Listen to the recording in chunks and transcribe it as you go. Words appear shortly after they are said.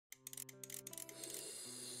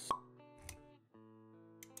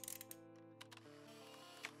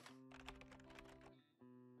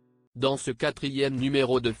Dans ce 4e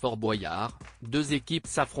numéro de Fort Boyard, deux équipes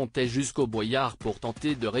s'affrontaient jusqu'au Boyard pour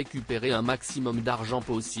tenter de récupérer un maximum d'argent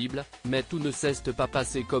possible, mais tout ne s'est pas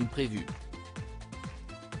passé comme prévu.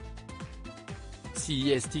 Si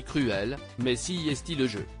est cruel, mais si est le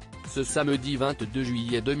jeu. Ce samedi 22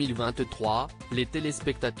 juillet 2023, les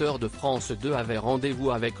téléspectateurs de France 2 avaient rendez-vous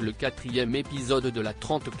avec le 4e épisode de la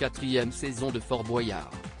 34e saison de Fort Boyard.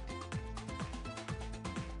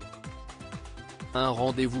 Un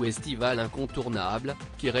rendez-vous estival incontournable,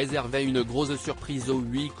 qui réservait une grosse surprise aux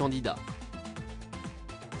 8 candidats.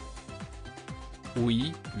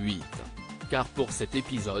 Oui, 8. Car pour cet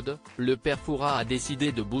épisode, le père Fouras a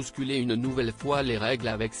décidé de bousculer une nouvelle fois les règles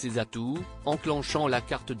avec ses atouts, enclenchant la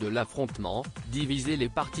carte de l'affrontement, diviser les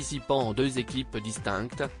participants en deux équipes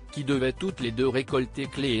distinctes, qui devaient toutes les deux récolter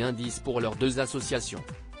clés et indices pour leurs deux associations.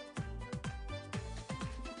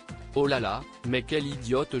 Oh là là, mais quelle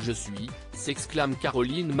idiote je suis, s'exclame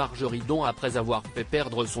Caroline Margeridon après avoir fait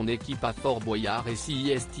perdre son équipe à Fort Boyard et si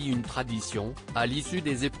est une tradition, à l'issue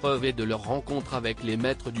des épreuves et de leur rencontre avec les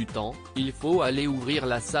maîtres du temps, il faut aller ouvrir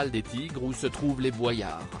la salle des tigres où se trouvent les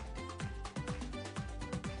boyards.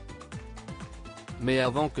 Mais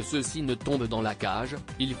avant que ceux-ci ne tombent dans la cage,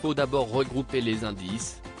 il faut d'abord regrouper les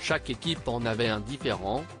indices, chaque équipe en avait un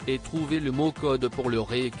différent, et trouver le mot code pour le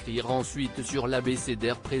réécrire ensuite sur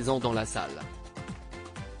l'abécédaire présent dans la salle.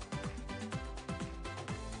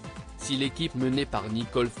 Si l'équipe menée par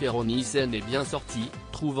Nicole Ferronissen est bien sortie,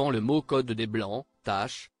 trouvant le mot code des blancs,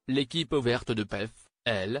 tâche, l'équipe verte de PEF,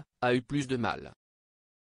 elle, a eu plus de mal.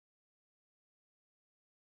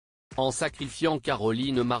 En sacrifiant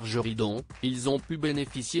Caroline Margeridon, ils ont pu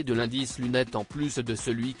bénéficier de l'indice lunettes en plus de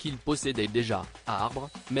celui qu'ils possédaient déjà, arbre,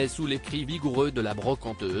 mais sous les cris vigoureux de la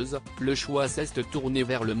brocanteuse, le choix s'est tourné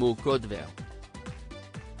vers le mot code vert.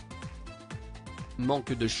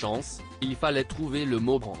 Manque de chance, il fallait trouver le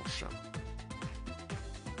mot branche.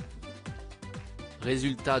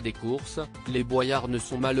 Résultat des courses, les boyards ne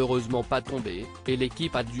sont malheureusement pas tombés, et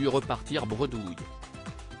l'équipe a dû repartir bredouille.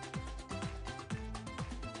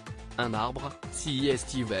 Un arbre, si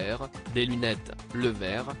est vert, des lunettes, le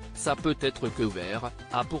vert, ça peut être que vert,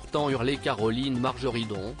 a pourtant hurlé Caroline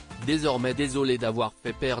Margeridon, désormais désolée d'avoir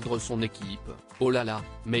fait perdre son équipe. Oh là là,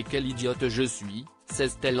 mais quelle idiote je suis,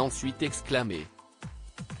 s'est-elle ensuite exclamée.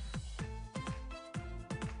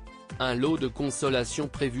 Un lot de consolation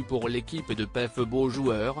prévu pour l'équipe de PEF beaux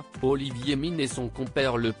joueurs, Olivier Mine et son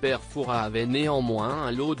compère le père Fouras avaient néanmoins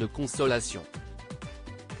un lot de consolation.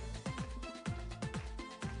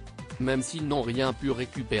 Même s'ils n'ont rien pu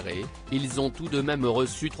récupérer, ils ont tout de même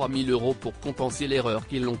reçu 3 000 € pour compenser l'erreur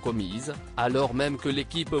qu'ils ont commise, alors même que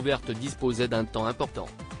l'équipe verte disposait d'un temps important.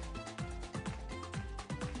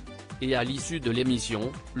 Et à l'issue de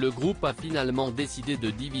l'émission, le groupe a finalement décidé de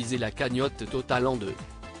diviser la cagnotte totale en deux.